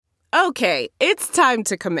Okay, it's time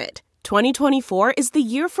to commit. 2024 is the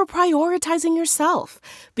year for prioritizing yourself.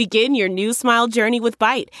 Begin your new smile journey with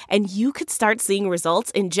Byte, and you could start seeing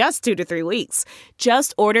results in just 2 to 3 weeks.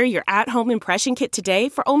 Just order your at-home impression kit today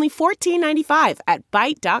for only $14.95 at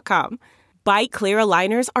Byte.com. Byte Clear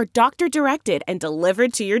aligners are doctor-directed and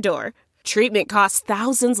delivered to your door. Treatment costs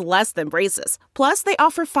thousands less than braces. Plus, they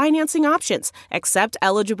offer financing options, accept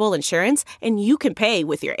eligible insurance, and you can pay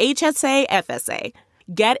with your HSA FSA.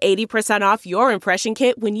 Get 80% off your impression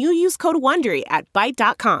kit when you use code WONDERY at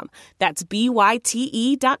Byte.com. That's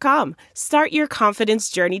BYTE.com. Start your confidence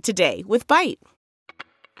journey today with Byte.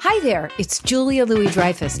 Hi there, it's Julia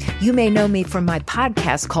Louis-Dreyfus. You may know me from my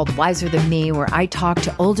podcast called Wiser Than Me, where I talk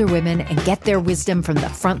to older women and get their wisdom from the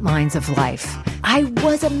front lines of life. I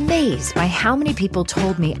was amazed by how many people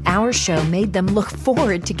told me our show made them look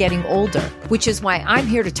forward to getting older, which is why I'm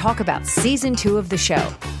here to talk about season 2 of the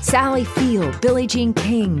show. Sally Field, Billie Jean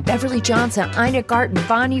King, Beverly Johnson, Ina Garten,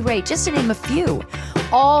 Bonnie Raitt, just to name a few.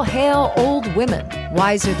 All hail old women.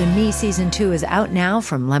 Wiser Than Me season 2 is out now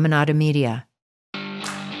from Lemonada Media.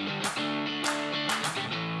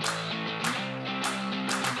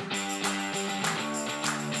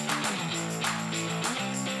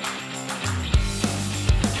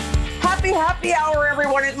 Happy hour,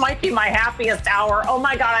 everyone. It might be my happiest hour. Oh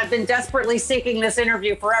my God, I've been desperately seeking this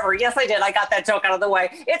interview forever. Yes, I did. I got that joke out of the way.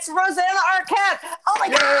 It's Rosanna Arquette. Oh my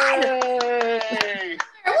God.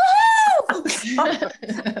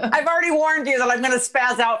 Woo! I've already warned you that I'm going to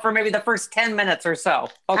spaz out for maybe the first 10 minutes or so.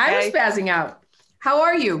 Okay? I'm spazzing out. How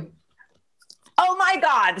are you? Oh my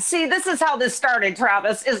God. See, this is how this started,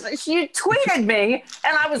 Travis, is she tweeted me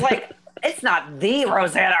and I was like, it's not the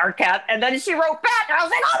Rosanna Arquette. And then she wrote back and I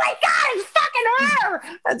was like, oh my God, it's fucking her.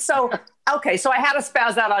 And so, okay, so I had to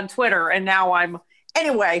spaz out on Twitter and now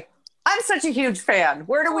anyway, I'm such a huge fan.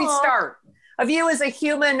 Where do we start? Of you as a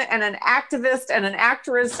human and an activist and an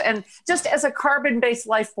actress and just as a carbon-based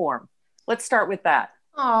life form. Let's start with that.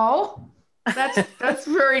 Oh, that's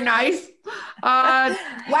very nice.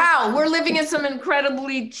 Wow, we're living in some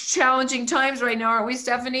incredibly challenging times right now, aren't we,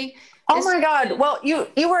 Stephanie? Oh my God. Well, you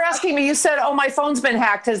were asking me, you said, oh, my phone's been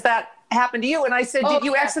hacked. Has that happened to you? And I said, did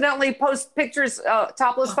you accidentally post pictures,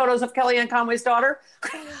 topless photos of Kellyanne Conway's daughter?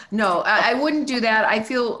 No, I wouldn't do that. I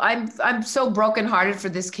feel I'm so brokenhearted for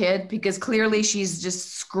this kid because clearly she's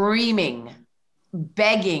just screaming,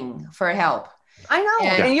 begging for help. I know.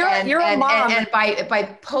 And you're a mom. And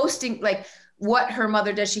by posting like what her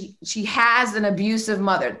mother does, she has an abusive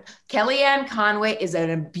mother. Kellyanne Conway is an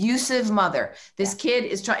abusive mother. This kid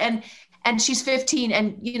is trying, and she's 15,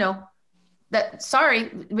 and you know that.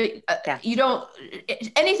 Sorry, but, you don't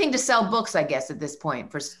anything to sell books, I guess, at this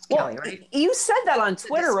point for Kelly, right? You said that on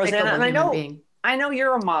Twitter, Rosanna, and I know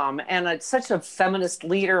you're a mom and such a feminist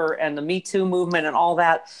leader and the Me Too movement and all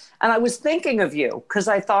that. And I was thinking of you because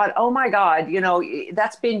I thought, oh my God, you know,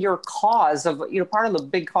 that's been your cause of, you know, part of the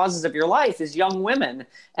big causes of your life is young women.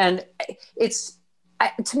 And it's,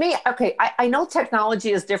 to me, okay, I know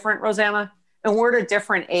technology is different, Rosanna, and we're at a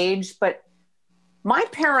different age, but my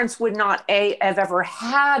parents would not have ever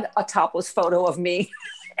had a topless photo of me.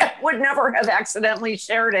 Would never have accidentally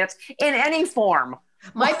shared it in any form.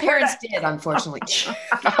 My parents did, unfortunately.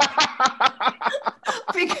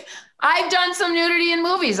 I've done some nudity in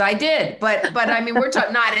movies. I did, but I mean, we're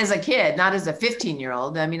talking not as a kid, not as a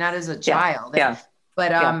 15-year-old. I mean, not as a child. Yeah.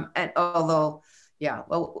 But and although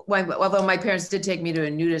my parents did take me to a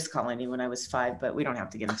nudist colony when I was 5, but we don't have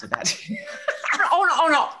to get into that.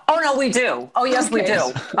 Oh no, we do. Oh yes, we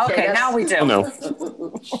do. Okay, now we do. Oh, no.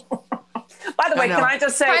 By the way, can I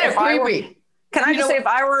just say, if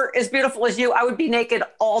I were as beautiful as you, I would be naked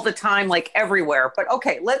all the time, like everywhere. But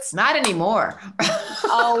okay, let's not anymore.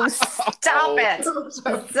 Oh, stop it!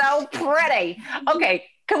 So pretty. Okay,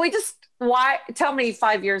 can we just tell me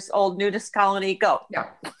 5 years old nudist colony? Go.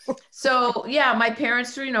 Yeah. So yeah, my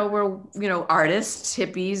parents were artists,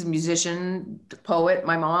 hippies, musician, poet.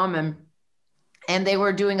 My mom and they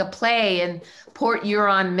were doing a play in Port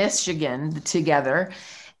Huron, Michigan together.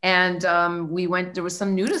 And we went, there was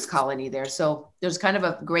some nudist colony there. So there's kind of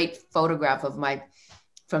a great photograph of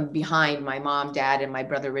from behind my mom, dad, and my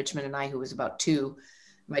brother Richmond and I, who was about 2.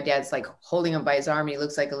 My dad's like holding him by his arm. And he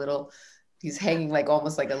looks like he's hanging like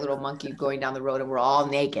almost like a little monkey going down the road, and we're all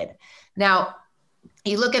naked. Now,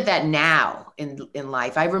 you look at that now in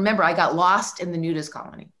life. I remember I got lost in the nudist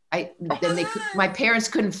colony. My parents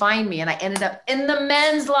couldn't find me, and I ended up in the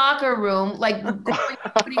men's locker room, like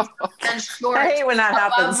putting shorts I hate when that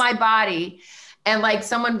happens. My body, and like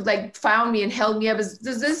someone like found me and held me up.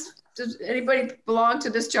 Does anybody belong to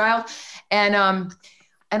this child? And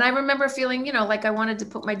And I remember feeling, like I wanted to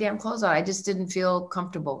put my damn clothes on. I just didn't feel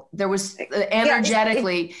comfortable. There was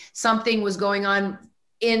energetically something was going on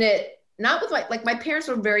in it. Not with my parents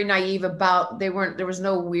were very naive about, there was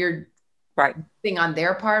no weird thing on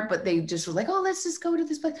their part, but they just were like, oh, let's just go to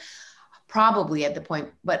this place. Probably at the point.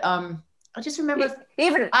 But I just remember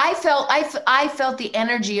I felt the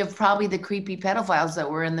energy of probably the creepy pedophiles that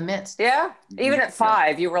were in the midst. Yeah. Even at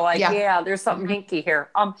 5, you were like, yeah there's something hinky here.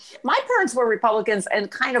 My parents were Republicans and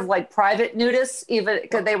kind of like private nudists, even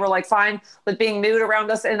because they were like fine with being nude around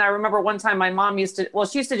us. And I remember one time my mom she used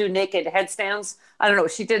to do naked headstands. I don't know.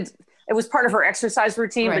 It was part of her exercise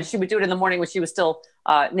routine, but she would do it in the morning when she was still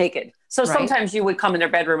naked. So sometimes you would come in their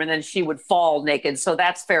bedroom and then she would fall naked. So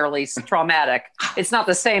that's fairly traumatic. It's not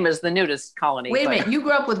the same as the nudist colony. Wait a minute. You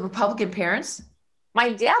grew up with Republican parents?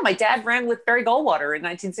 My dad ran with Barry Goldwater in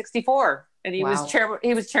 1964 and he was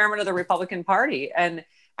chairman of the Republican Party. And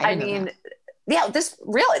I mean, this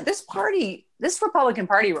Republican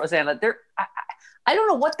Party, Rosanna, I don't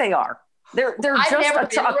know what they are. They're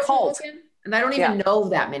just a cult. And I don't even know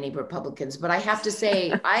that many Republicans, but I have to say,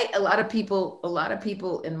 a lot of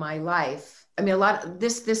people in my life, I mean,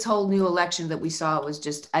 this whole new election that we saw was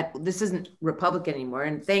just, this isn't Republican anymore.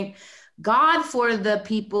 And thank God for the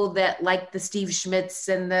people that like the Steve Schmitz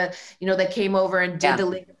and that came over and did the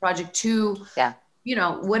Lincoln Project too. Yeah.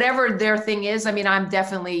 Whatever their thing is. I mean, I'm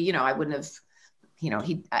definitely, I wouldn't have,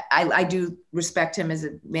 I do respect him as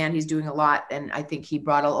a man. He's doing a lot. And I think he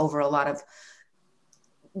brought over a lot of,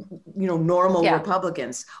 normal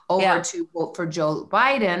Republicans over to vote for Joe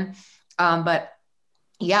Biden. But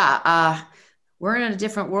we're in a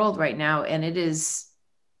different world right now. And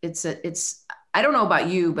I don't know about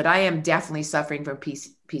you, but I am definitely suffering from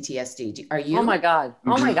PTSD. Are you? Oh my God.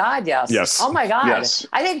 Oh my God. Yes. Yes. Oh my God. Yes.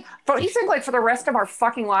 I think for the rest of our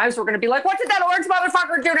fucking lives, we're going to be like, what did that orange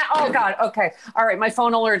motherfucker do now? Oh God. Okay. All right. My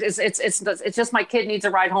phone alert it's just my kid needs a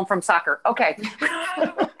ride home from soccer. Okay.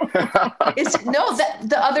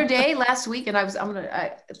 The other day, last week, and I'm going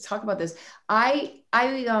to talk about this. I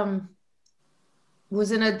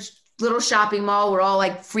was in a little shopping mall. We're all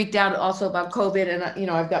like freaked out also about COVID.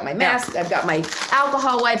 And, I've got my mask, I've got my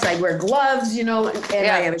alcohol wipes, I wear gloves, and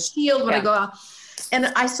I have a shield when I go out. And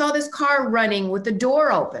I saw this car running with the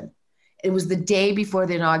door open. It was the day before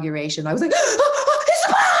the inauguration. I was like, oh, it's a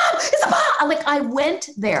bomb! It's a bomb! I went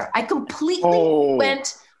there. I completely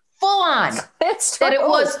went full on. That's that it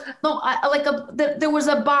was there was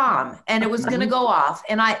a bomb and it was going to go off.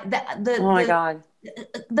 And my God.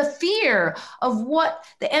 The fear of what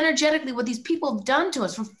these people have done to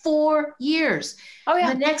us for 4 years. Oh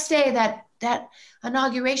yeah. And the next day that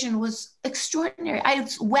inauguration was extraordinary. I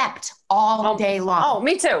wept all day long. Oh,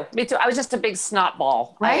 me too. I was just a big snot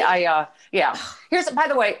ball. Right? Here's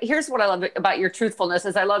what I love about your truthfulness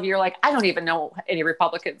is I love you're like, I don't even know any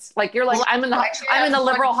Republicans. Like you're like, I'm in the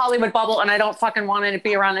liberal Hollywood bubble and I don't fucking want to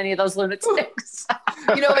be around any of those lunatics.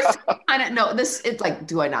 It's like,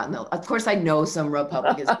 do I not know? Of course I know some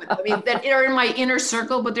Republicans, but I mean, that are in my inner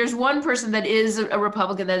circle, but there's one person that is a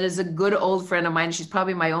Republican that is a good old friend of mine. She's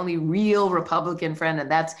probably my only real Republican friend.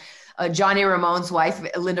 And that's Johnny Ramone's wife,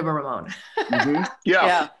 Linda Ramone. Mm-hmm.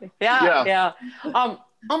 Yeah.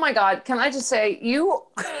 Oh my God. Can I just say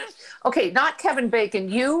not Kevin Bacon.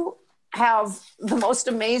 You have the most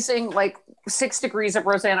amazing, 6 degrees of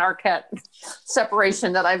Rosanna Arquette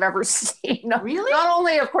separation that I've ever seen. Really? Not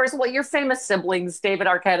only, of course, your famous siblings, David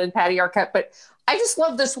Arquette and Patty Arquette, but I just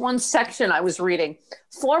love this one section I was reading.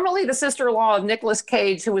 Formerly the sister-in-law of Nicolas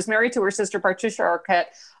Cage, who was married to her sister Patricia Arquette,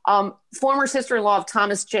 former sister-in-law of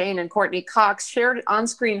Thomas Jane and Courtney Cox, shared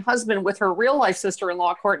on-screen husband with her real-life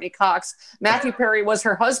sister-in-law, Courtney Cox. Matthew Perry was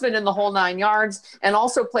her husband in the whole 9 yards and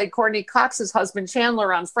also played Courtney Cox's husband,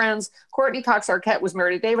 Chandler, on Friends. Courtney Cox Arquette was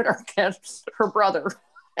married to David Arquette, her brother.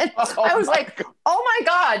 And I was like, oh my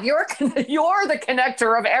God, you're the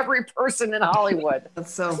connector of every person in Hollywood.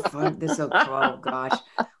 That's so fun. That's so cool. Oh gosh.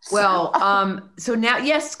 Well, so now,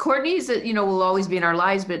 yes, Courtney's, will always be in our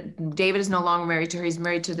lives, but David is no longer married to her. He's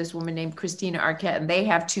married to this woman named Christina Arquette, and they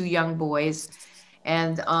have 2 young boys.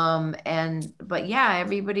 But yeah,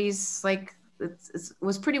 everybody's like, it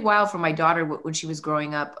was pretty wild for my daughter when she was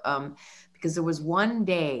growing up, because there was one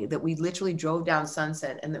day that we literally drove down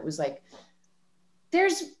Sunset and it was like,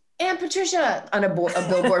 there's Aunt Patricia on a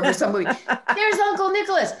billboard for some movie. There's Uncle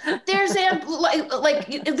Nicholas. There's Aunt,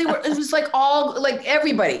 it was like all,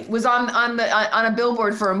 everybody was on a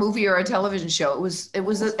billboard for a movie or a television show. It was,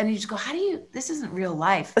 and you just go, this isn't real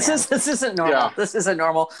life. This isn't normal. Yeah. This isn't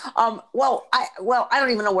normal. I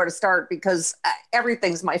don't even know where to start because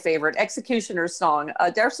everything's my favorite. Executioner's Song,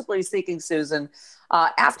 Desperately Seeking Susan.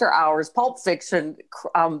 After Hours, Pulp Fiction,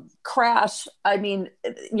 Crash. I mean,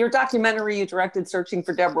 your documentary you directed, Searching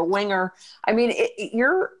for Deborah Winger. I mean,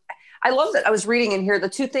 I love that. I was reading in here, the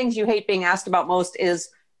two things you hate being asked about most is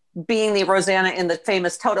being the Rosanna in the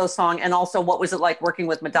famous Toto song, and also what was it like working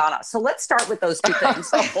with Madonna? So let's start with those two things.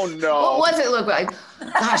 Oh no! What was it look like?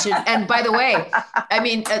 Gosh! And by the way, I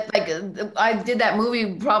mean, I did that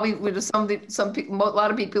movie probably with some people, a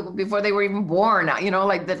lot of people before they were even born. You know,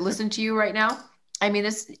 like that listen to you right now. I mean,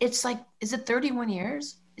 it's like, is it 31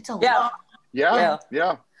 years? It's a lot. Yeah.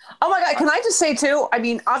 Oh my God! Can I just say too? I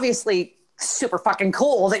mean, obviously, super fucking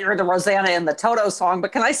cool that you're the Rosanna in the Toto song,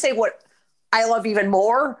 but can I say what I love even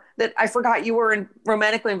more? That I forgot you were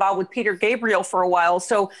romantically involved with Peter Gabriel for a while.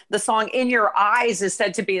 So the song "In Your Eyes" is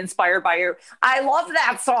said to be inspired by you. I love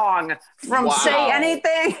that song from Say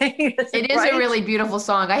Anything. It is a really beautiful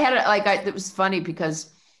song. I had it it was funny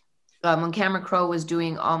because when Cameron Crowe was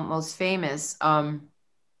doing Almost Famous,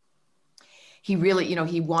 he really,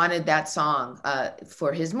 he wanted that song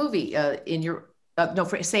for his movie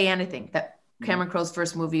for Say Anything. That Cameron Crowe's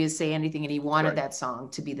first movie is Say Anything, and he wanted that song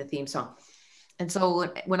to be the theme song. And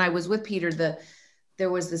so when I was with Peter, there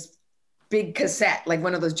was this big cassette, like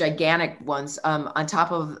one of those gigantic ones, on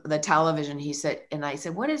top of the television. He said, and I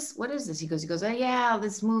said, what is this? He goes, oh, yeah,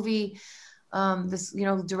 this movie, this,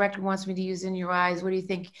 director wants me to use In Your Eyes. What do you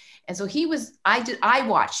think? And so I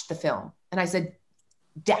watched the film and I said,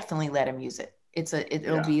 definitely let him use it.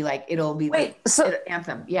 It'll be an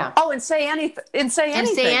anthem. Yeah. Oh, and Say Anything. And Say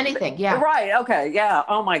Anything. Yeah. Right. Okay. Yeah.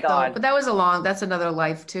 Oh my God. So, but that's another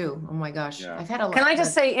life too. Oh my gosh. Yeah. I've had a lot. Can I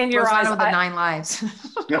just say In Your Eyes? The 9 lives.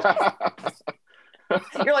 You're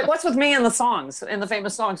like, what's with me in the songs, in the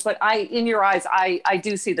famous songs? But In Your Eyes, I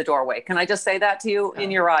do see the doorway. Can I just say that to you?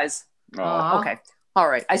 In Your Eyes. Okay. All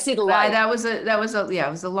right. I see the light. That was it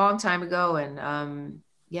was a long time ago. And,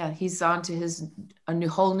 he's on to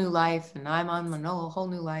whole new life, and I'm on a whole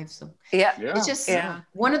new life. So it's just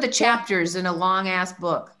one of the chapters in a long ass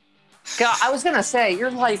book. God, I was gonna say your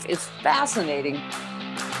life is fascinating.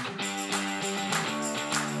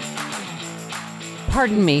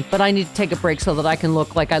 Pardon me, but I need to take a break so that I can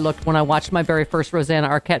look like I looked when I watched my very first Rosanna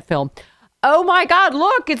Arquette film. Oh my God!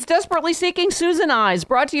 Look, it's Desperately Seeking Susan Eyes,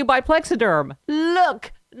 brought to you by Plexiderm.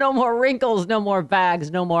 Look. No more wrinkles, no more bags,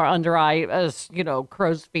 no more under eye,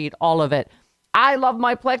 crow's feet, all of it. I love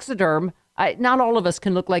my Plexiderm. Not all of us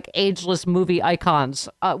can look like ageless movie icons.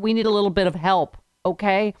 We need a little bit of help,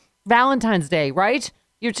 okay? Valentine's Day, right?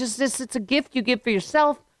 It's a gift you give for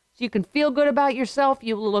yourself so you can feel good about yourself.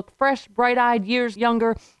 You will look fresh, bright-eyed, years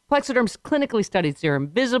younger. Plexiderm's clinically studied serum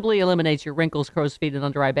visibly eliminates your wrinkles, crow's feet, and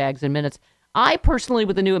under eye bags in minutes. I personally,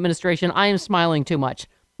 with the new administration, I am smiling too much.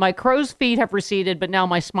 My crow's feet have receded, but now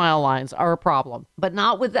my smile lines are a problem. But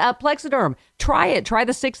not with Plexiderm. Try it. Try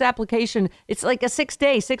the 6 application. It's like a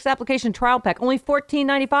 6-day, 6 application trial pack. Only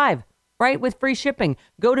 $14.95, right? With free shipping.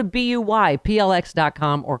 Go to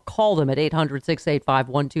BUYPLX.com or call them at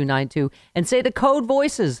 800-685-1292 and say the code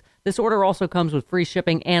VOICES. This order also comes with free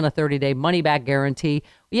shipping and a 30-day money-back guarantee.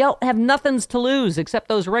 You have nothings to lose except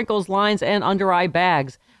those wrinkles, lines, and under-eye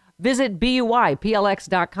bags. Visit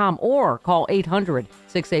BUYPLX.com or call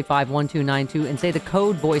 800-685-1292 and say the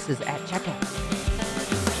code VOICES at checkout.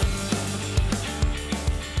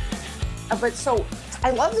 But so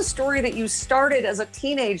I love the story that you started as a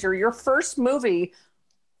teenager. Your first movie,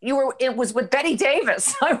 it was with Bette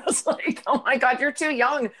Davis. I was like, oh my God, you're too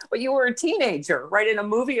young, but you were a teenager, right? In a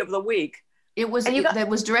movie of the week. That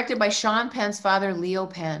was directed by Sean Penn's father, Leo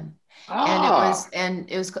Penn. And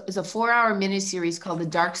it was a 4-hour miniseries called The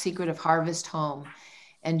Dark Secret of Harvest Home.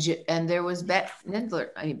 And there was Bette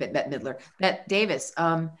Davis.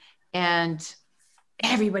 And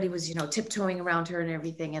everybody was, tiptoeing around her and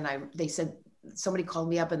everything. And they said, somebody called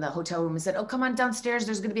me up in the hotel room and said, oh, come on downstairs.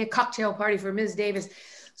 There's going to be a cocktail party for Ms. Davis.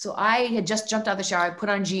 So I had just jumped out of the shower. I put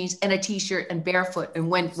on jeans and a t-shirt and barefoot and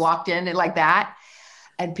walked in and like that.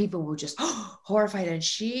 And people were just horrified. And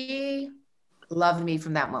she loved me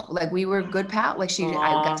from that moment. Like we were good pals. Like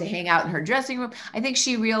I got to hang out in her dressing room. I think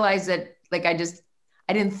she realized that like I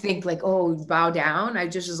didn't think like, oh, bow down. I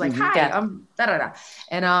just was like, hi, I'm da da da.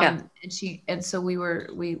 And so we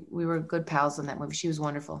were good pals in that movie. She was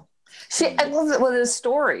wonderful. I love it with this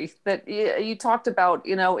story that you talked about,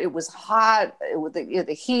 it was hot with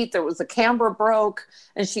the heat, the camera broke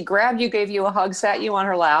and she grabbed you, gave you a hug, sat you on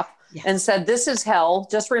her lap. Yes. And said, this is hell.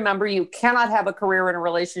 Just remember, you cannot have a career in a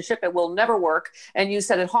relationship. It will never work. And you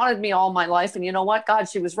said, it haunted me all my life. And you know what? God,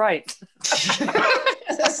 she was right.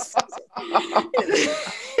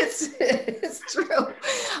 It's true.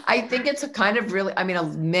 I think it's a kind of really,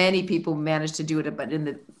 many people manage to do it, but in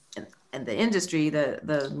the industry,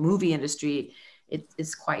 the movie industry,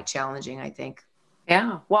 it's quite challenging, I think.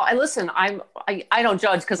 Yeah. Well, I don't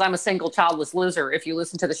judge because I'm a single childless loser. If you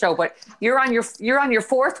listen to the show, but you're on your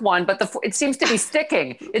fourth one, but it seems to be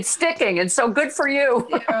sticking. It's sticking, and so good for you.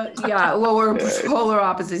 Yeah. Well, we're polar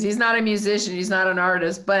opposites. He's not a musician. He's not an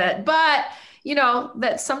artist, but that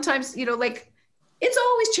sometimes like it's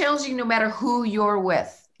always challenging no matter who you're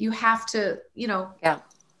with. You have to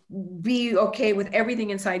be okay with everything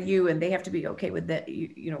inside you, and they have to be okay with that,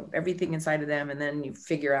 everything inside of them. And then you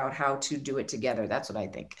figure out how to do it together. That's what I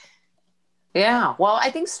think. Yeah. Well, I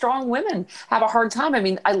think strong women have a hard time. I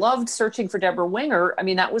mean, I loved Searching for Deborah Winger. I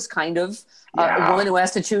mean, that was kind of a woman who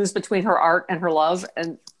has to choose between her art and her love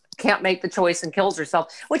and can't make the choice and kills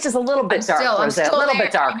herself, which is a little bit dark. I'm still a little there.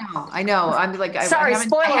 bit dark. I know. I'm like, sorry,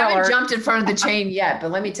 I haven't jumped in front of the chain yet,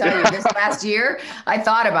 but let me tell you, this last year, I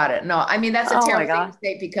thought about it. No, I mean, that's a terrible thing to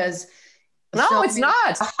say because it's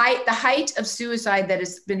not. The height of suicide that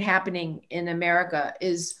has been happening in America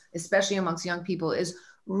is, especially amongst young people, is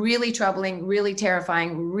really troubling, really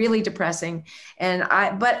terrifying, really depressing.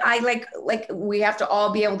 But I like we have to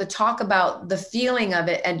all be able to talk about the feeling of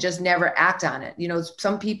it and just never act on it.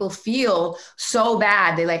 Some people feel so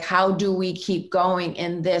bad. They like, how do we keep going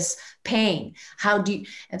in this pain? And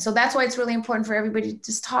so that's why it's really important for everybody to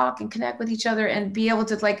just talk and connect with each other and be able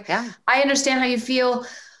to I understand how you feel,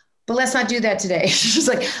 but let's not do that today. She's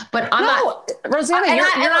like, but I'm not, Rosanna.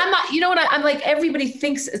 I'm not. You know what? I'm like, everybody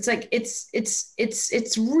thinks it's like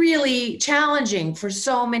it's really challenging for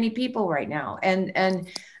so many people right now, and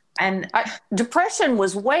depression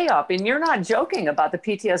was way up, and you're not joking about the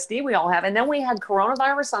PTSD we all have, and then we had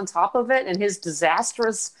coronavirus on top of it, and his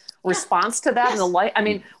disastrous response to that, and the light. I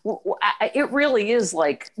mean, it really is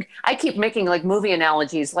like, I keep making like movie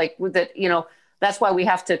analogies, like with that, That's why we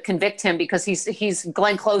have to convict him, because he's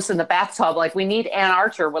Glenn Close in the bathtub. Like, we need Ann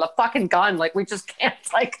Archer with a fucking gun. Like, we just can't.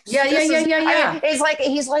 Like, yeah. I mean,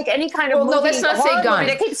 he's like any kind of movie. No, let's not say gun.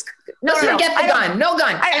 Let's forget the gun. No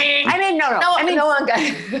gun. I mean, no. I mean, no on gun.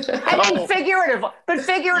 I mean,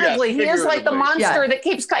 figuratively, he is like the monster that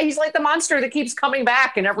keeps. He's like the monster that keeps coming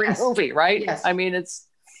back in every movie, right? Yes. I mean, it's.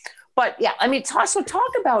 But yeah, I mean, talk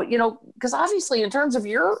about because obviously in terms of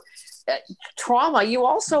your trauma, you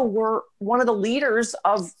also were one of the leaders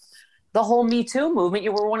of the whole Me Too movement.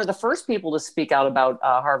 You were one of the first people to speak out about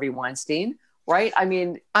Harvey Weinstein, right? I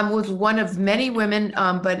mean, I was one of many women,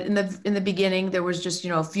 but in the beginning, there was just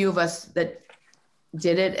a few of us that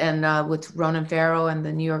did it, and with Ronan Farrow and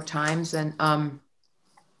the New York Times, and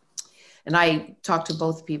I talked to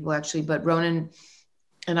both people actually, but Ronan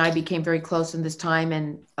and I became very close in this time,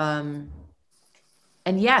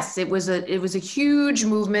 and yes, it was a huge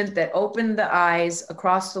movement that opened the eyes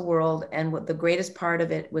across the world. And what the greatest part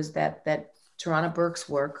of it was that Tarana Burke's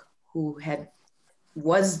work, who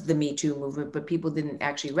was the Me Too movement, but people didn't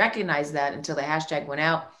actually recognize that until the hashtag went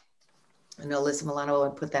out. And Alyssa Milano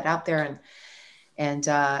had put that out there, and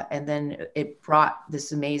then it brought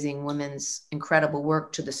this amazing woman's incredible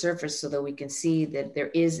work to the surface, so that we can see that there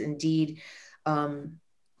is indeed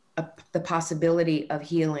the possibility of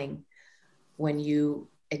healing when you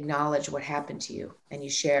acknowledge what happened to you and you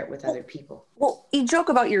share it with other people. Well, you joke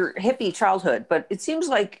about your hippie childhood, but it seems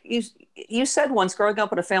like you said once, growing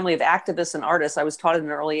up in a family of activists and artists, I was taught at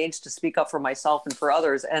an early age to speak up for myself and for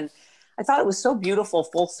others. And I thought it was so beautiful,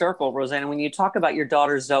 full circle, Rosanna, when you talk about your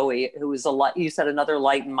daughter, Zoe, who is you said, another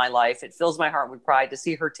light in my life. It fills my heart with pride to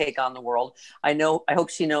see her take on the world. I hope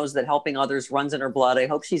she knows that helping others runs in her blood. I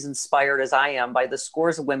hope she's inspired, as I am, by the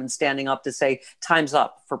scores of women standing up to say, time's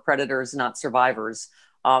up for predators, not survivors.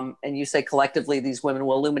 And you say collectively, these women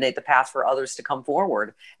will illuminate the path for others to come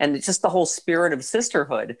forward. And it's just the whole spirit of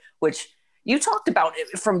sisterhood, which you talked about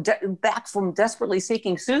it back from Desperately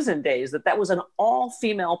Seeking Susan days, that was an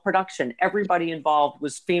all-female production. Everybody involved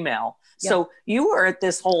was female. Yep. So you were at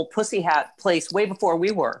this whole Pussy Hat place way before we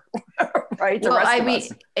were, right?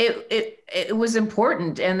 It was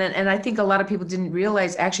important. And I think a lot of people don't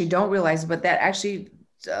realize, but that actually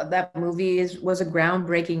that movie was a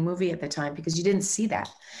groundbreaking movie at the time, because you didn't see that.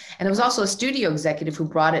 And it was also a studio executive who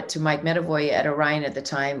brought it to Mike Medavoy at Orion at the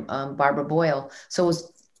time, Barbara Boyle. So it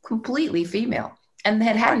was completely female, and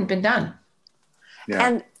that hadn't been done. Yeah.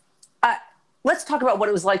 And let's talk about what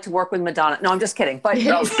it was like to work with Madonna. No, I'm just kidding. But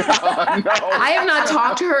no. I have not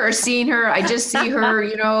talked to her or seen her. I just see her,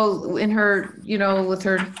 in her, with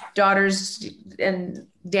her daughters and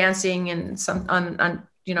dancing and some on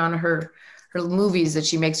her movies that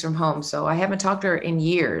she makes from home. So I haven't talked to her in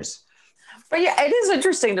years. But yeah, it is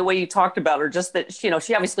interesting the way you talked about her, just that, you know,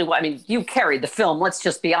 she obviously, I mean, you carried the film, let's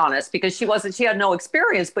just be honest, because she had no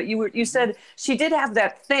experience, but you said she did have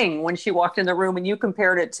that thing when she walked in the room, and you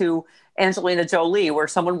compared it to Angelina Jolie, where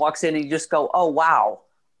someone walks in and you just go, oh, wow.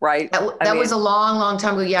 Right. That was a long, long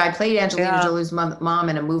time ago. Yeah. I played Angelina Jolie's mom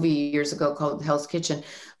in a movie years ago called Hell's Kitchen,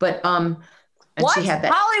 but, and what? She had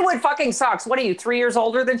that. Hollywood fucking sucks. What are you, 3 years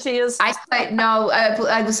older than she is? I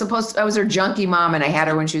was her junkie mom, and I had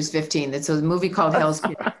her when she was 15. It's a movie called Hell's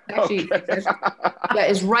Kitchen. Actually, yeah,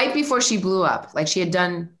 it's right before she blew up. Like she had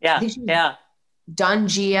done, done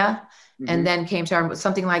Gia, and then came to her,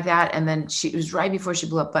 something like that. And then it was right before she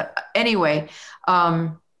blew up. But anyway,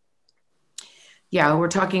 we're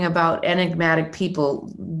talking about enigmatic people.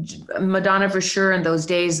 Madonna for sure in those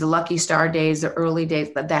days, the Lucky Star days, the early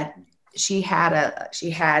days, but that she did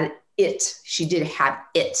have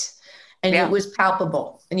it, and it was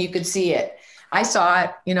palpable, and you could see it. I saw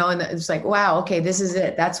it, you know, and it was like, wow, okay, this is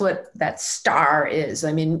it. That's what that star is.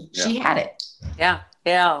 I mean, she had it. Yeah.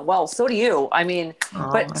 Yeah. Well, so do you. I mean,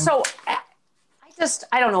 but so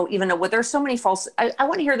I don't know, even know, there's so many false, I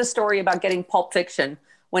want to hear the story about getting Pulp Fiction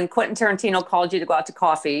when Quentin Tarantino called you to go out to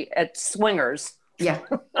coffee at Swingers. Yeah.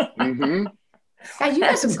 God, you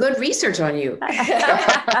got some good research on you. I've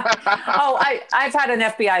had an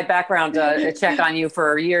FBI background check on you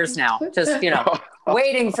for years now. Just, you know,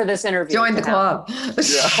 waiting for this interview. Join the club.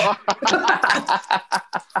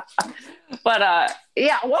 But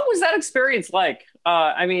what was that experience like?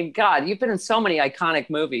 I mean, God, you've been in so many iconic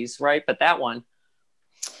movies, right? But that one.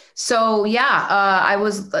 So I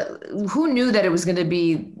was. Who knew that it was going to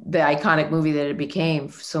be the iconic movie that it became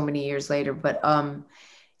so many years later? But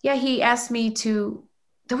he asked me to.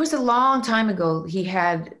 There was a long time ago. He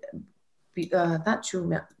had not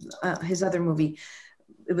true. His other movie.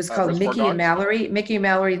 It was called Mickey and Mallory. Mickey and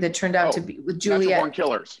Mallory, that turned out to be with Juliet. Natural Born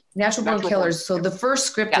Killers. Natural Born Killers. So the first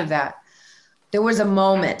script of that, there was a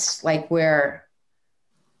moment like where.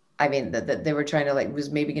 I mean, that they were trying to it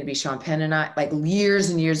was maybe going to be Sean Penn and I, like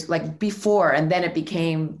years and years, like before, and then it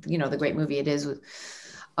became, you know, the great movie it is.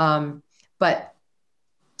 But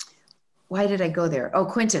why did I go there? Oh,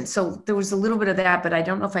 Quentin. So there was a little bit of that, but I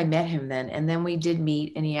don't know if I met him then. And then we did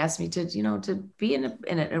meet, and he asked me to, you know, to be in it.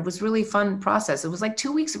 It was really fun process. It was like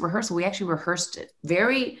 2 weeks of rehearsal. We actually rehearsed it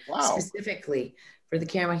very specifically for the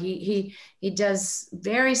camera. He does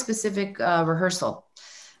very specific rehearsal,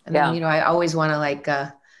 and then, you know, I always want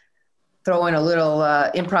to throw in a little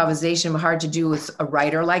improvisation. Hard to do with a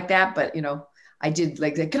writer like that, but you know, I did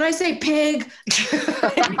can I say pig?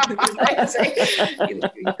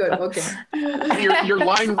 Good, okay.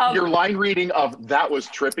 Your line reading of "That was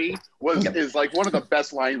trippy" is like one of the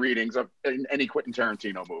best line readings in any Quentin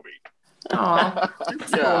Tarantino movie. Oh,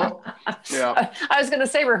 cool. Yeah. I was going to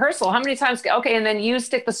say rehearsal. How many times? Okay, and then you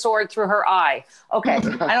stick the sword through her eye. Okay, I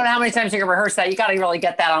don't know how many times you can rehearse that. You got to really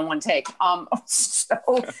get that on one take.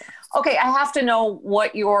 Okay, I have to know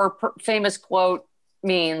what your famous quote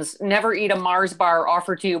means. Never eat a Mars bar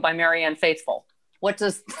offered to you by Marianne Faithfull. What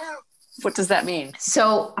does that mean?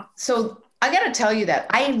 So I got to tell you that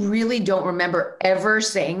I really don't remember ever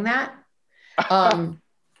saying that.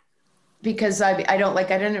 Because I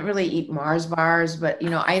didn't really eat Mars bars, but you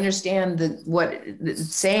know, I understand what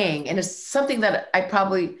it's saying, and it's something that I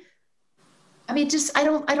don't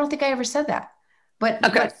think I ever said that. But,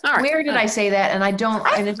 okay. But where did I say that? And I don't,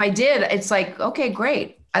 and if I did, it's like, okay,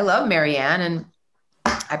 great. I love Marianne, and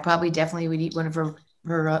I probably definitely would eat one of her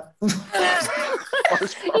You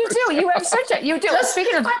do. You have you do.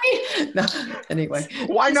 Speaking of, no, anyway,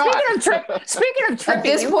 why not? Speaking of trippy, at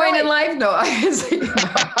this point in life, no.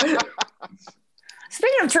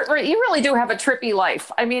 Speaking of you really do have a trippy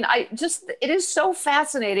life. I mean, it is so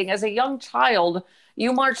fascinating. As a young child,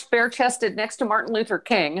 you marched bare-chested next to Martin Luther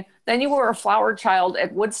King. Then you were a flower child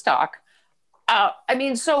at Woodstock. I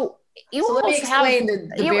mean, so let me explain the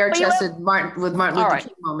bare-chested Martin Luther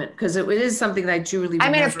King moment, because it is something that I truly remember. I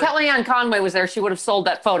mean, if Kellyanne Conway was there, she would have sold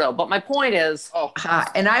that photo. But my point is,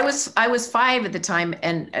 and I was 5 at the time,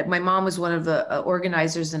 and my mom was one of the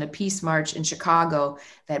organizers in a peace march in Chicago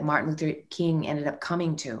that Martin Luther King ended up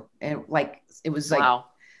coming to, and it was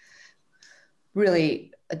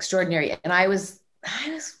really extraordinary. And I was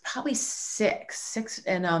probably six,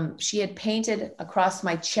 and she had painted across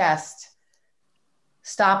my chest,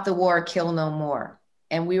 "Stop the war, kill no more."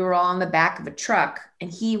 And we were all in the back of a truck, and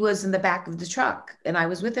he was in the back of the truck, and I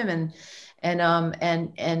was with him, and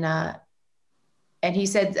he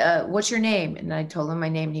said, "What's your name?" And I told him my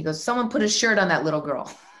name, and he goes, "Someone put a shirt on that little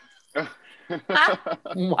girl."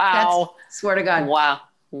 Wow. Swear to God.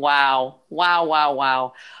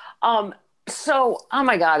 Wow. So, oh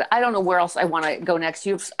my God, I don't know where else I want to go next.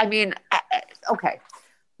 okay.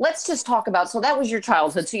 Let's just talk about, so that was your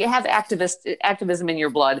childhood. So you have activism in your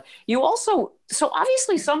blood. You also, so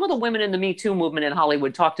obviously some of the women in the Me Too movement in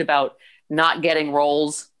Hollywood talked about not getting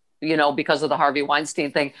roles, because of the Harvey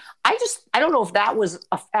Weinstein thing. I don't know if that was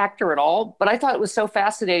a factor at all, but I thought it was so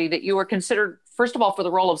fascinating that you were considered, first of all, for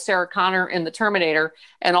the role of Sarah Connor in The Terminator,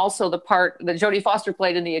 and also the part that Jodie Foster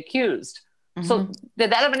played in The Accused. Mm-hmm. So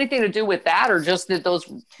did that have anything to do with that, or just that those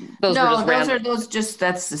were just random?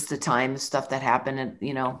 That's just the time stuff that happened, and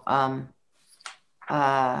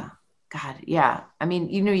God, yeah. I mean,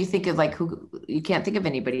 you think of like you can't think of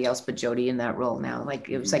anybody else but Jodie in that role now. Like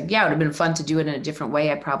it was like, yeah, it would have been fun to do it in a different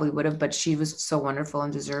way. I probably would have, but she was so wonderful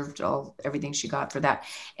and deserved everything she got for that.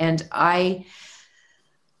 And I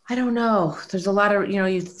don't know. There's a lot of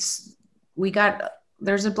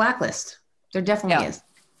there's a blacklist. There definitely is.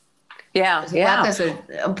 Yeah,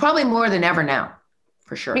 blacklist, probably more than ever now.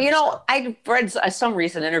 For sure. I read some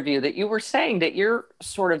recent interview that you were saying that you're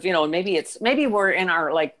sort of, maybe we're in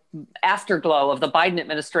our like afterglow of the Biden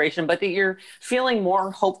administration, but that you're feeling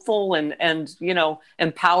more hopeful and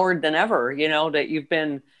empowered than ever, that you've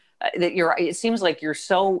been, it seems like you're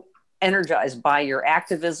so energized by your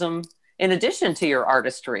activism in addition to your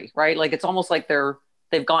artistry, right? Like, it's almost like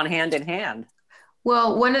they've gone hand in hand.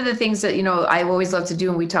 Well, one of the things that, I always love to do,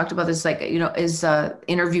 and we talked about this, is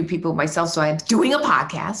interview people myself. So I'm doing a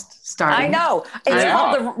podcast starting. I know. It's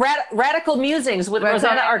called the Radical Musings with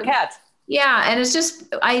Rosanna Arquette. Yeah. And it's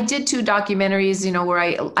just, I did 2 documentaries, where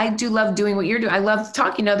I do love doing what you're doing. I love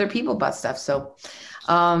talking to other people about stuff. So,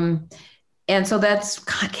 and so that's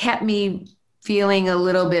kept me feeling a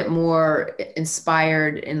little bit more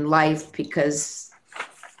inspired in life, because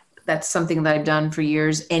that's something that I've done for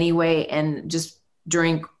years anyway. And just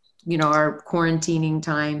during, our quarantining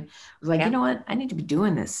time, I was like, you know what? I need to be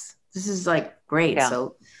doing this. This is like great. Yeah.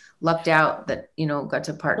 So lucked out that, got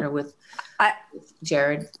to partner with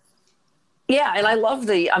Jared. Yeah. And I love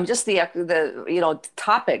the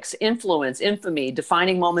topics: influence, infamy,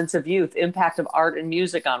 defining moments of youth, impact of art and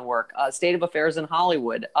music on work, state of affairs in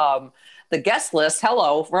Hollywood. The guest list: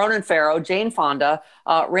 hello, Ronan Farrow, Jane Fonda,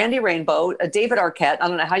 Randy Rainbow, David Arquette. I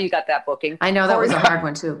don't know how you got that booking. I know that was a hard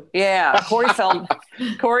one too. Yeah,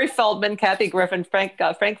 Corey Feldman, Kathy Griffin, Frank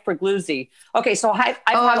Pergluzzi. Okay, so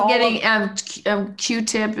I'm getting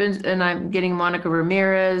Q-Tip and I'm getting Monica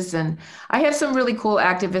Ramirez, and I have some really cool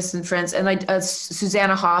activists and friends, and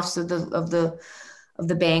Susanna Hoffs of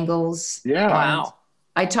the Bangles. Yeah, wow.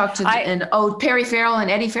 I talked to Perry Farrell and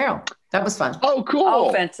Eddie Farrell. That was fun. Oh,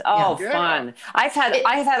 cool. Fun. I've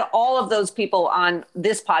had all of those people on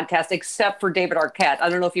this podcast except for David Arquette. I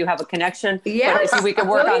don't know if you have a connection. Yeah, we could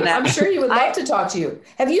work on that. I'm sure he would love to talk to you.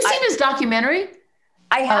 Have you seen his documentary?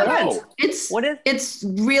 I haven't. It's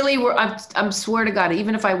really, I'm swear to God,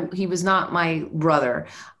 even if he was not my brother,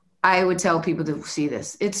 I would tell people to see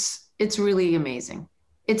this. It's really amazing.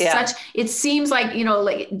 It seems like,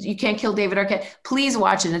 like you can't kill David Arquette. Please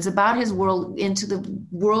watch it. It's about his world into the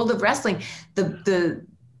world of wrestling, the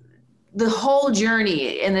whole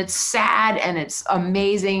journey. And it's sad and it's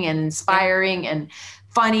amazing and inspiring and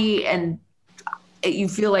funny. And you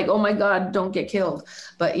feel like, oh my God, don't get killed.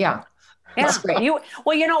 But yeah. That's great.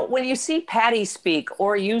 When you see Patty speak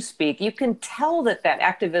or you speak, you can tell that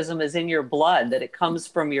activism is in your blood, that it comes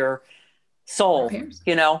from your soul,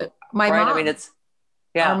 My mom. I mean, it's,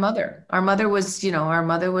 yeah. Our mother was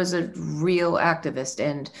a real activist,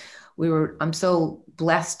 and I'm so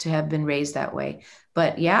blessed to have been raised that way.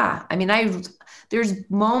 But yeah, I mean, there's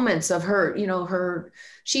moments of her,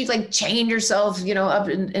 she'd like chained herself, up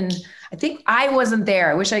and I think I wasn't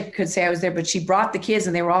there. I wish I could say I was there, but she brought the kids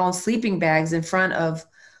and they were all in sleeping bags in front of,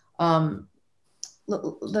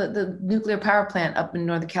 the nuclear power plant up in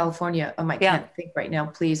Northern California. I can't think right now,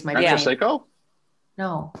 please. Seco?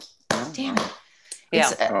 No, damn it.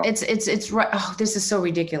 It's right. Oh, this is so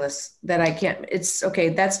ridiculous that I can't. It's okay.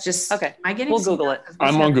 That's just okay. We'll Google it.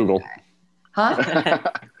 I'm on Google. Huh?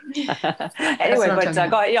 Anyway, but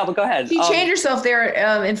go ahead. Yeah, but go ahead. She changed herself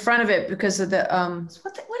there in front of it because of the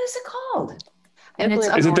what is it called? And is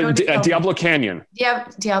it the Diablo Canyon? Yeah,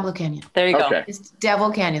 Diablo Canyon. There you go. It's Devil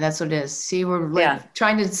Canyon. That's what it is. See, we're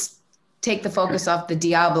trying to take the focus off the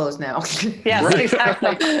Diablos now. Yes, right.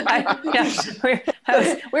 Exactly.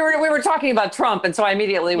 We were talking about Trump, and so I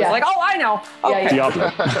immediately was like, "Oh, I know." Okay.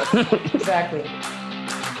 Diablo. Exactly.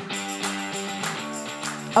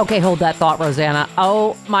 Okay, hold that thought, Rosanna.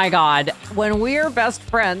 Oh my God. When we're best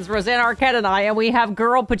friends, Rosanna Arquette and I, and we have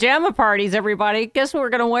girl pajama parties, everybody, guess what we're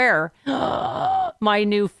going to wear? My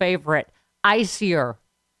new favorite, Icier.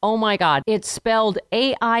 Oh my God. It's spelled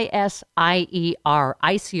A-I-S-I-E-R,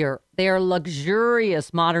 Icier. They are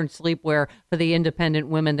luxurious modern sleepwear for the independent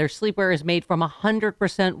women. Their sleepwear is made from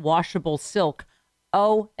 100% washable silk.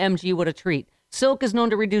 OMG, what a treat. Silk is known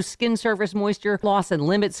to reduce skin surface moisture loss and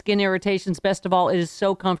limit skin irritations. Best of all, it is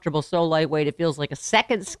so comfortable, so lightweight. It feels like a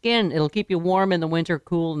second skin. It'll keep you warm in the winter,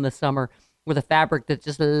 cool in the summer, with a fabric that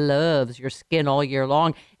just loves your skin all year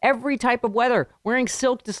long. Every type of weather. Wearing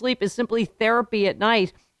silk to sleep is simply therapy at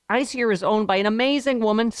night. Icier is owned by an amazing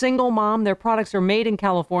woman, single mom. Their products are made in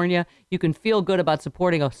California. You can feel good about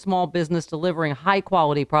supporting a small business delivering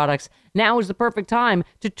high-quality products. Now is the perfect time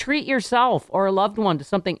to treat yourself or a loved one to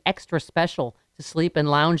something extra special to sleep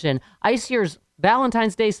and lounge in. Icier's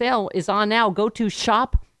Valentine's Day sale is on now. Go to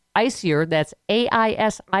Shop Icier, that's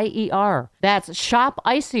A-I-S-I-E-R. That's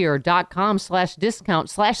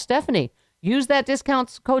shopicier.com/discount/Stephanie. Use that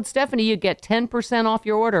discount code Stephanie. You get 10% off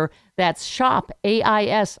your order. That's shop,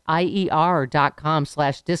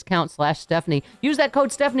 AISIER.com/discount/Stephanie. Use that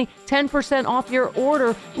code Stephanie, 10% off your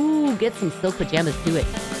order. Ooh, get some silk pajamas. Do it.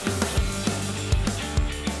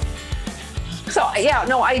 So,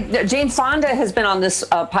 Jane Fonda has been on this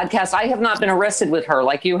podcast. I have not been arrested with her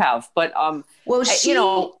like you have, but,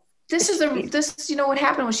 this is what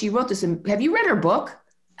happened when she wrote this. Have you read her book?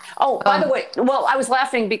 Oh, by the way, I was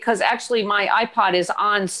laughing because actually my iPod is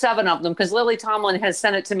on 7 of them because Lily Tomlin has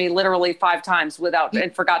sent it to me literally 5 times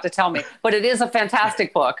and forgot to tell me. But it is a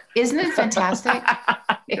fantastic book. Isn't it fantastic?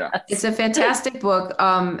 Yes. It's a fantastic book.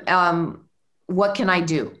 What Can I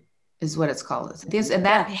Do is what it's called. And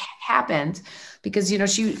that happened because,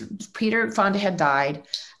 Peter Fonda had died.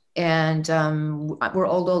 And we're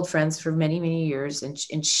old friends for many, many years.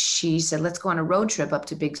 And she said, let's go on a road trip up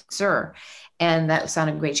to Big Sur. And that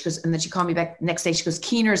sounded great. She goes, and then she called me back next day. She goes,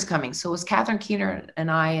 Keener's coming. So it was Catherine Keener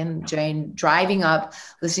and I and Jane driving up,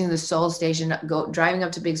 listening to the Soul Station, driving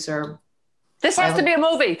up to Big Sur. This has to be a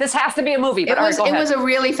movie. But it was a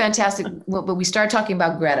really fantastic. But we started talking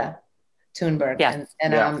about Greta Thunberg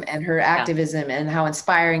and her activism and how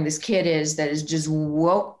inspiring this kid is. That is just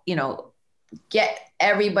get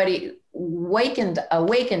everybody awakened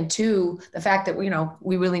to the fact that we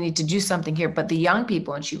really need to do something here. But the young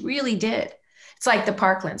people, and she really did. It's like the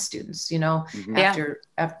Parkland students, after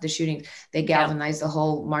the shooting, they galvanized the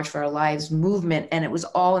whole March for Our Lives movement. And it was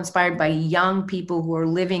all inspired by young people who are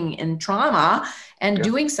living in trauma and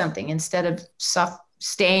doing something instead of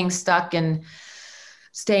staying stuck and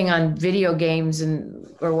staying on video games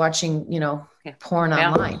or watching, porn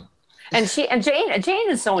online. And Jane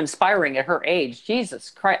is so inspiring at her age. Jesus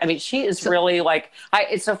Christ. I mean, she is really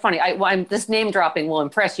it's so funny. This name dropping will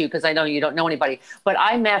impress you because I know you don't know anybody, but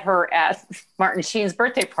I met her at Martin Sheen's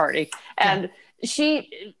birthday party and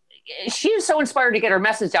she is so inspired to get her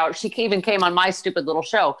message out. She even came on my stupid little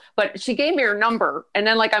show, but she gave me her number and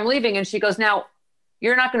then I'm leaving and she goes, now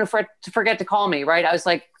you're not going to forget to call me, right? I was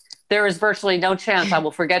like, there is virtually no chance I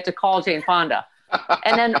will forget to call Jane Fonda.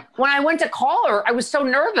 And then when I went to call her, I was so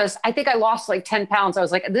nervous. I think I lost 10 pounds. I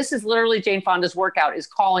was like, this is literally Jane Fonda's workout, is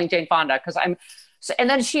calling Jane Fonda. And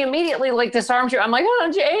then she immediately disarms you. I'm like,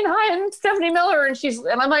 oh, Jane, hi, I'm Stephanie Miller. And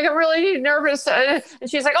I'm like, I'm really nervous. And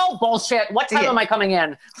she's like, oh, bullshit. What time am I coming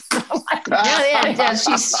in?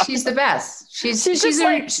 She's the best.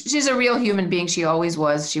 She's a real human being. She always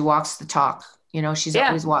was. She walks the talk. She's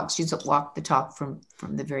always walked the talk from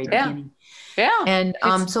the very beginning. Yeah. And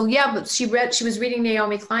but she was reading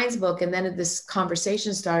Naomi Klein's book, and then this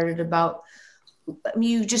conversation started about,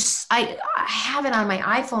 I have it on my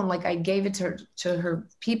iPhone, I gave it to her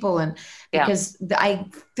people, and because I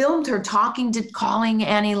filmed her calling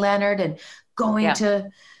Annie Leonard and going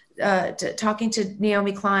to talking to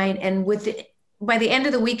Naomi Klein, and by the end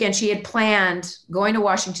of the weekend, she had planned going to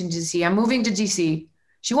Washington, D.C. I'm moving to D.C.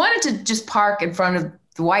 She wanted to just park in front of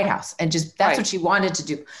the White House and that's what she wanted to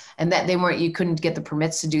do. And that you couldn't get the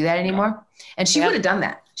permits to do that anymore. And she would have done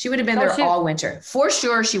that. She would have been there all winter. For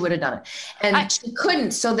sure, she would have done it. And she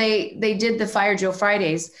couldn't. So they did the Fire Joe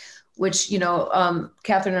Fridays, which,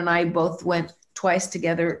 Catherine and I both went twice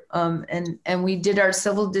together. And we did our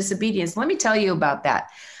civil disobedience. Let me tell you about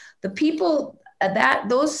that. The people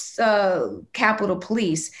those Capitol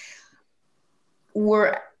Police we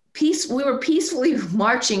were peacefully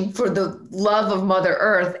marching for the love of Mother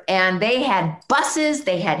Earth, and they had buses,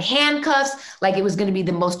 they had handcuffs, it was going to be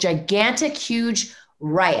the most gigantic, huge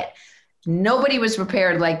riot. Nobody was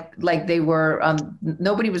prepared like they were.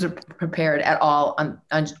 Nobody was prepared at all on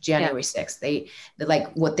January 6th. They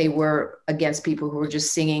what they were against people who were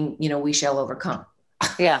just singing, we shall overcome.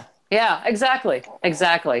 Yeah, exactly.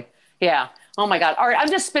 Yeah. Oh my God. All right.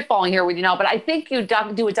 I'm just spitballing here with you now, but I think you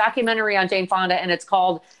do a documentary on Jane Fonda, and it's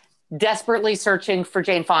called Desperately Searching for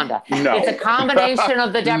Jane Fonda. No. It's a combination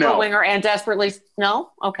of the Deborah Winger and Desperately.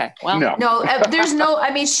 No? Okay. Well, no, there's no,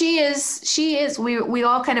 I mean, she is, we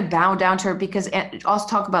all kind of bow down to her because also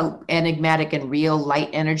talk about enigmatic and real light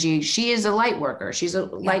energy. She is a light worker. She's a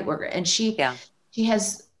light worker, and she's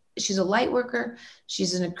a light worker.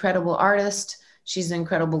 She's an incredible artist. She's an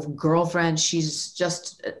incredible girlfriend. She's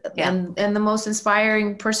just, and the most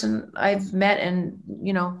inspiring person I've met in,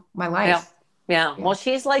 my life. Yeah. Well,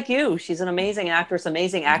 she's like you. She's an amazing actress,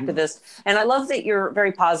 amazing activist. And I love that you're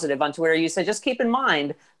very positive on Twitter. You said, just keep in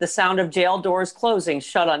mind the sound of jail doors closing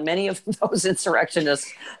shut on many of those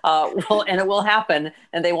insurrectionists. And it will happen,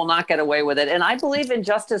 and they will not get away with it. And I believe in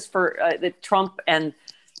justice for that Trump and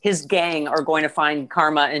his gang are going to find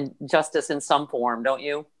karma and justice in some form. Don't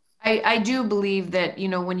you? I do believe that,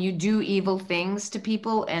 when you do evil things to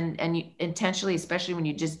people and you intentionally, especially when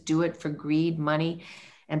you just do it for greed, money,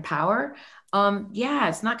 and power,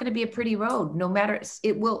 it's not going to be a pretty road. No matter,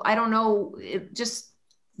 it will, I don't know, it just,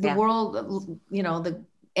 the world, the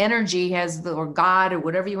energy has or God or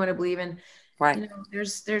whatever you want to believe in. Right.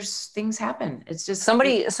 There's things happen. It's just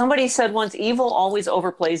somebody said once, evil always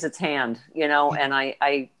overplays its hand, and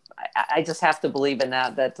I just have to believe in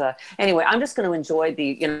that, anyway, I'm just going to enjoy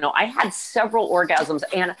I had several orgasms,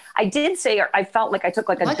 and I did say, I felt like I took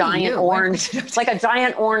like a giant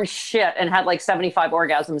orange shit and had like 75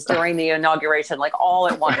 orgasms during the inauguration, like all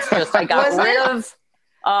at once. Just I got rid of.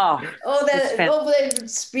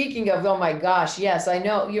 Speaking of, oh my gosh. Yes. I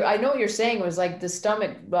know what you're saying. It was like the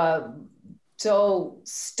stomach, so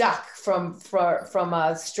stuck from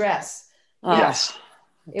stress. Yes.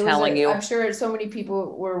 I'm sure so many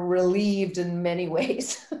people were relieved in many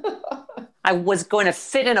ways. I was going to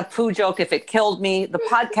fit in a poo joke if it killed me. The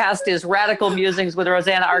podcast is Radical Musings with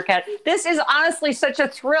Rosanna Arquette. This is honestly such a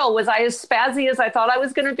thrill. Was I as spazzy as I thought I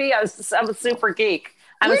was going to be? I'm a super geek.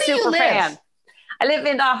 I'm a super fan. I live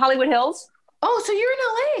in Hollywood Hills. Oh, so you're in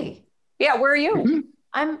LA? Yeah. Where are you?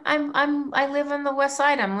 Mm-hmm. I live on the West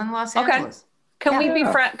Side. I'm in Los Angeles. Can we be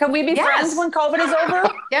friends when COVID is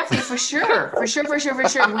over? Definitely, for sure. We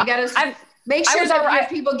got to make sure that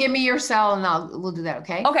people give me your cell, and we'll do that.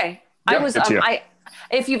 Okay. Okay. Yep,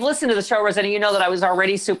 if you've listened to the show, Rosanna, you know that I was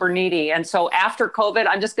already super needy, and so after COVID,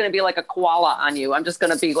 I'm just going to be like a koala on you. I'm just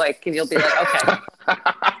going to be like, and you'll be like,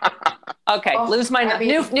 okay, lose my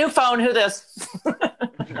new phone. Who this?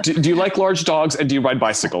 Do you like large dogs, and do you ride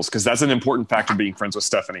bicycles? Because that's an important factor being friends with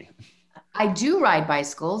Stephanie. I do ride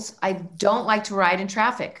bicycles. I don't like to ride in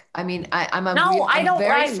traffic. I mean, I'm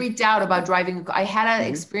very freaked out about driving. I had an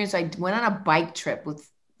experience. I went on a bike trip with,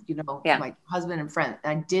 my husband and friend.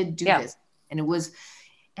 I did do this, and it was,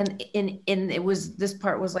 this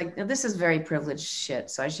part was like, this is very privileged shit.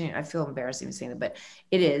 So I feel embarrassed even saying that, but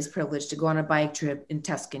it is privileged to go on a bike trip in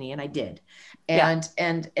Tuscany, and I did.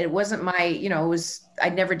 And it wasn't my,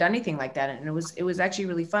 I'd never done anything like that. And it was actually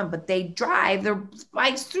really fun, but they drive their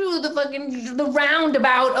bikes through the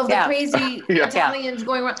roundabout of the crazy Italians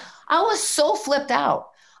going around. I was so flipped out.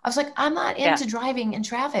 I was like, I'm not into driving in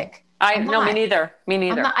traffic. No, me neither.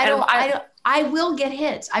 I will get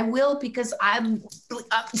hit. I will, because I'm,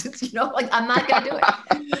 I'm not going to do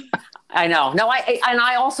it. I know. No,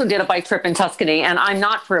 I also did a bike trip in Tuscany, and I'm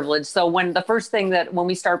not privileged. So when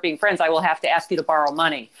we start being friends, I will have to ask you to borrow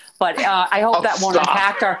money. But I hope that won't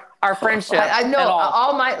impact our friendship. I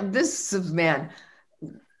know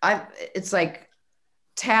it's like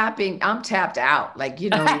tapping. I'm tapped out. Like,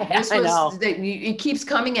 it keeps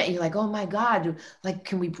coming at you like, oh my God, like,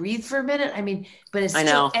 can we breathe for a minute? I mean, but it's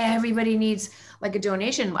still, everybody needs like a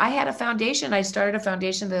donation. I had a foundation. I started a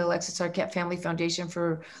foundation, the Alexis Arquette Family Foundation,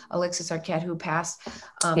 for Alexis Arquette, who passed.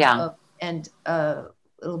 And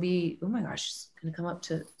it'll be, oh my gosh, it's going to come up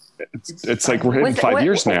to. It's like we're hitting 5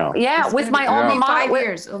 years now. Yeah, with my alma mater. 5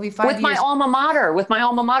 years. It'll be 5 years. With my alma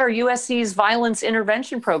mater, USC's violence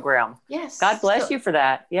intervention program. Yes. God bless you for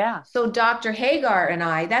that. Yeah. So Dr. Hagar and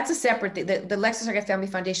I, that's a separate thing. The Alexis Arquette Family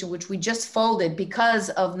Foundation, which we just folded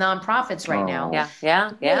because of nonprofits right now.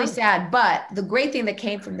 Yeah. Really sad. But the great thing that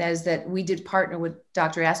came from that is that we did partner with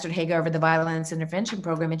Dr. Astrid Hagar over the violence intervention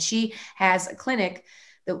program, and she has a clinic.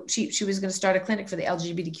 She was going to start a clinic for the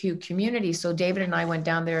LGBTQ community. So David and I went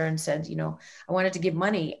down there and said, I wanted to give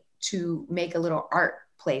money to make a little art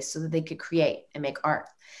place so that they could create and make art,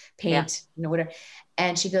 paint, whatever.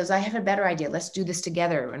 And she goes, I have a better idea. Let's do this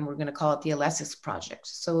together. And we're going to call it the Alexis Project.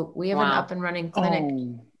 So we have an up and running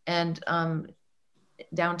clinic and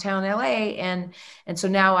downtown LA. And so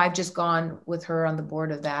now I've just gone with her on the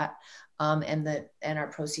board of that. And our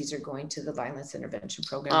proceeds are going to the violence intervention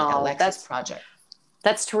program, the Alexis Project.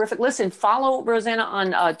 That's terrific. Listen, follow Rosanna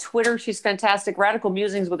on Twitter. She's fantastic. Radical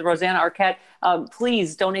Musings with Rosanna Arquette.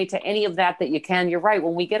 Please donate to any of that you can. You're right.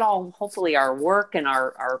 When we get hopefully our work and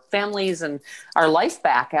our families and our life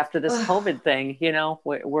back after this COVID thing,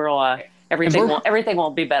 everything will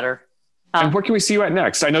be better. And where can we see you at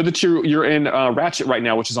next? I know that you're in Ratchet right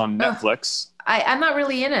now, which is on Netflix. I'm not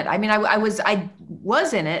really in it. I mean, I was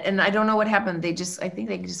in it, and I don't know what happened. I think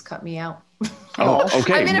they just cut me out. Oh,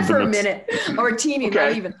 okay. I'm in it for a minute or a teeny,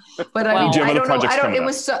 not even. But I mean, I don't know. It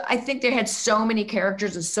was so. I think they had so many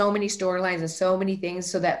characters and so many storylines and so many things,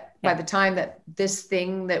 so that by the time that this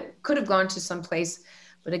thing that could have gone to some place,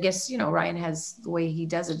 but I guess Ryan has the way he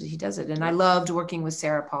does it. He does it, and I loved working with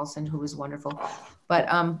Sarah Paulson, who was wonderful. But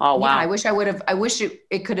I wish I wish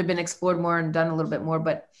it could have been explored more and done a little bit more,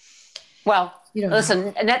 but. Well,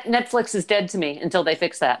 listen, Netflix is dead to me until they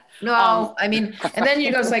fix that. No, I mean, and then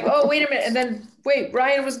it's like, oh, wait a minute. And then,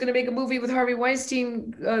 Ryan was going to make a movie with Harvey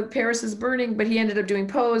Weinstein, Paris is Burning, but he ended up doing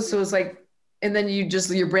Pose. So it's like, and then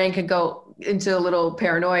your brain can go into a little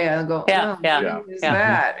paranoia and go, that, But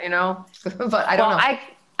I don't know.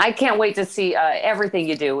 I can't wait to see everything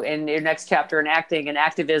you do in your next chapter in acting and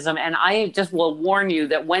activism. And I just will warn you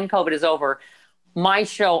that when COVID is over, my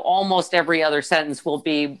show, almost every other sentence will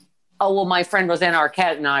be, oh, well, my friend Rosanna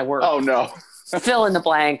Arquette and I were. Oh, no. Fill in the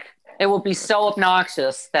blank. It will be so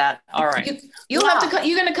obnoxious that, all right. You're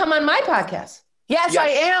going to come on my podcast. Yes, I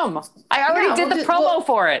am. I already did the promo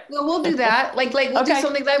for it. Well, we'll do that. We'll do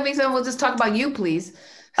something that makes sense. We'll just talk about you, please.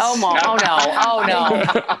 Oh, no.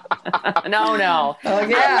 No. Oh,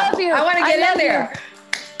 yeah. I love you. I want to get in there.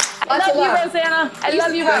 I love you, Rosanna. I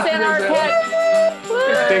love you, Rosanna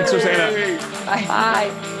Arquette. Thanks, Rosanna.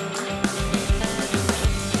 Bye.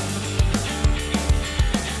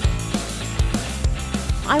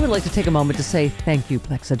 I would like to take a moment to say thank you,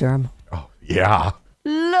 Plexiderm. Oh, yeah.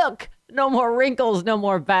 Look, no more wrinkles, no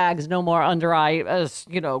more bags, no more under eye,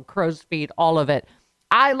 crow's feet, all of it.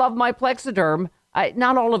 I love my Plexiderm.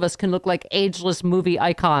 Not all of us can look like ageless movie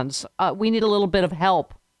icons. We need a little bit of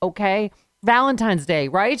help, okay? Valentine's Day,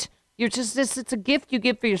 right? It's a gift you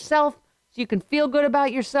give for yourself so you can feel good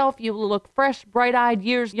about yourself. You will look fresh, bright-eyed,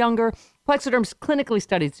 years younger. Plexiderm's clinically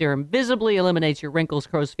studied serum visibly eliminates your wrinkles,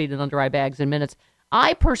 crow's feet, and under eye bags in minutes.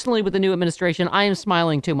 I personally, with the new administration, I am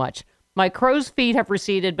smiling too much. My crow's feet have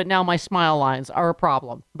receded, but now my smile lines are a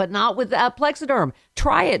problem. But not with Plexiderm.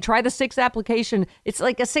 Try it. Try the 6-application. It's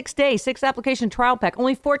like a 6-day, 6-application trial pack.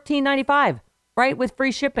 Only $14.95, right? With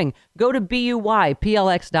free shipping. Go to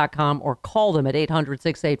BUYPLX.com or call them at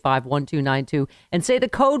 800-685-1292 and say the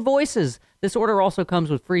code VOICES. This order also comes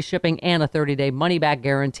with free shipping and a 30-day money-back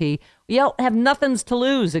guarantee. You have nothings to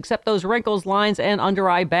lose except those wrinkles, lines, and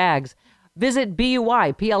under-eye bags. Visit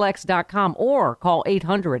BUYPLX.com or call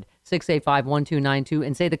 800-685-1292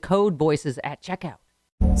 and say the code VOICES at checkout.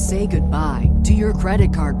 Say goodbye to your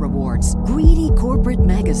credit card rewards. Greedy corporate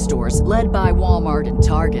mega stores, led by Walmart and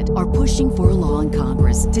Target, are pushing for a law in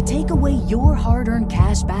Congress to take away your hard-earned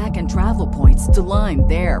cash back and travel points to line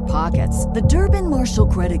their pockets. The Durbin-Marshall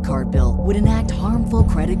credit card bill would enact harmful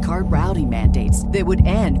credit card routing mandates that would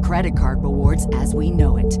end credit card rewards as we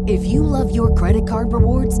know it. If you love your credit card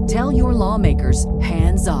rewards, tell your lawmakers,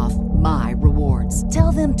 hands off my rewards.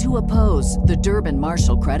 Tell them to oppose the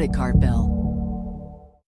Durbin-Marshall credit card bill.